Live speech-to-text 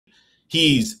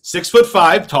He's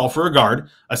 6'5", tall for a guard,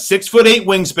 a 6'8"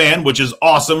 wingspan, which is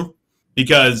awesome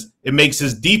because it makes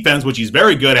his defense, which he's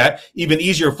very good at, even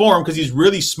easier for him because he's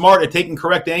really smart at taking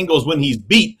correct angles when he's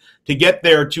beat to get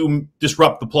there to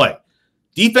disrupt the play.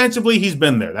 Defensively, he's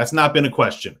been there. That's not been a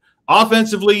question.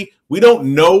 Offensively, we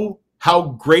don't know how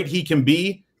great he can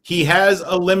be. He has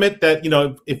a limit that,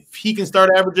 if he can start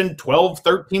averaging 12,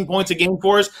 13 points a game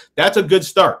for us, that's a good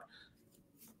start.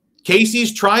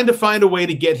 Casey's trying to find a way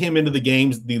to get him into the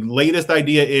games. The latest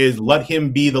idea is let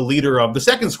him be the leader of the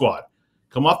second squad.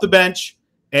 Come off the bench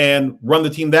and run the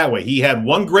team that way. He had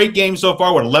one great game so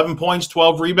far, 11 points,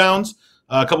 12 rebounds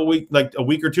a a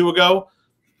week or two ago.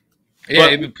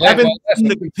 Yeah, but we haven't seen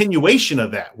the continuation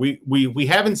of that. We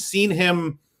haven't seen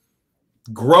him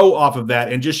grow off of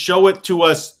that and just show it to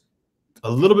us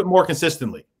a little bit more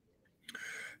consistently.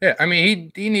 Yeah, I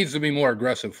mean, he needs to be more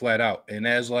aggressive, flat out. And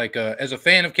as a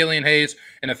fan of Killian Hayes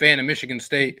and a fan of Michigan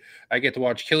State, I get to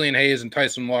watch Killian Hayes and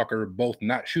Tyson Walker both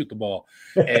not shoot the ball,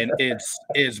 and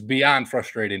it's beyond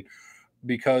frustrating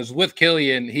because with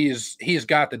Killian, he's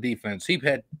got the defense. He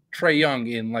had Trae Young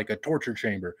in like a torture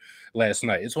chamber last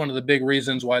night. It's one of the big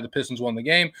reasons why the Pistons won the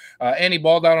game, and he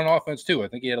balled out on offense too. I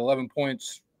think he had 11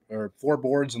 points or 4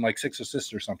 boards and like 6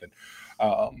 assists or something.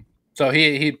 So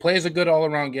he plays a good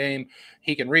all-around game.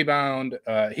 He can rebound,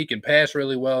 he can pass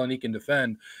really well, and he can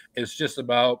defend. It's just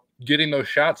about getting those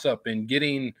shots up and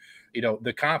getting,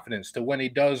 the confidence to when he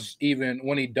does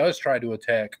try to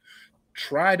attack,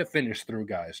 try to finish through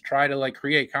guys, try to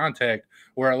create contact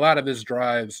where a lot of his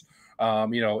drives,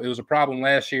 it was a problem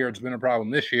last year. It's been a problem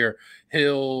this year.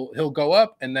 He'll go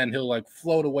up and then he'll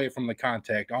float away from the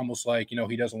contact, almost like,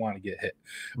 he doesn't want to get hit,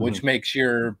 which makes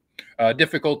your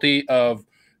difficulty of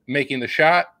making the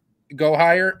shot go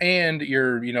higher and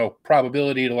your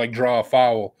probability to draw a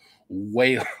foul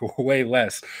way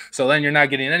less. So then you're not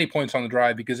getting any points on the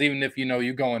drive because even if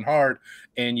you're going hard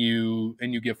and you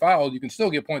get fouled, you can still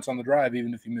get points on the drive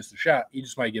even if you miss the shot. You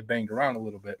just might get banged around a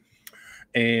little bit.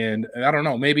 And I don't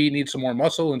know, maybe he needs some more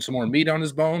muscle and some more meat on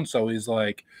his bones, so he's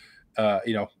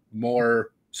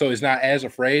more, so he's not as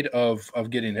afraid of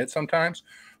getting hit sometimes.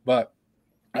 But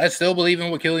I still believe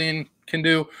in what Killian can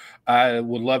do. I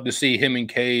would love to see him and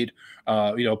Cade,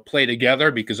 play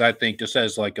together because I think just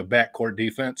as a backcourt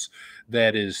defense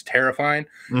that is terrifying.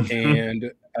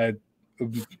 And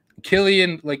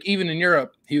Killian, even in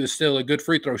Europe, he was still a good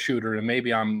free throw shooter, and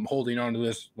maybe I'm holding on to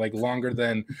this longer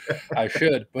than I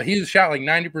should. But he's shot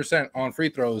 90% on free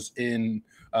throws in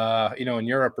in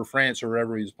Europe or France or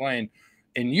wherever he's playing.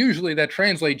 And usually that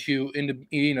translates you into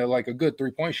a good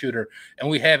 3-point shooter, and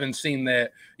we haven't seen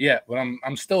that yet. But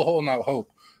I'm still holding out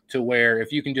hope to where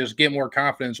if you can just get more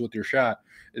confidence with your shot,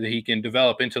 that he can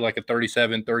develop into a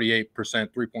 37, 38%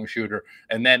 3-point shooter,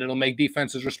 and then it'll make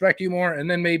defenses respect you more. And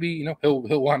then maybe he'll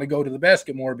want to go to the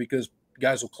basket more because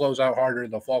guys will close out harder,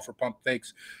 they'll fall for pump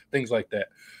fakes, things like that.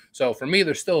 So for me,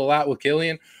 there's still a lot with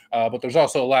Killian, but there's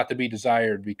also a lot to be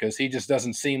desired because he just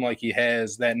doesn't seem like he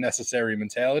has that necessary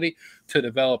mentality to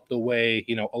develop the way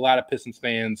a lot of Pistons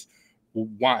fans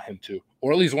want him to,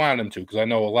 or at least wanted him to, because I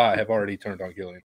know a lot have already turned on Killian.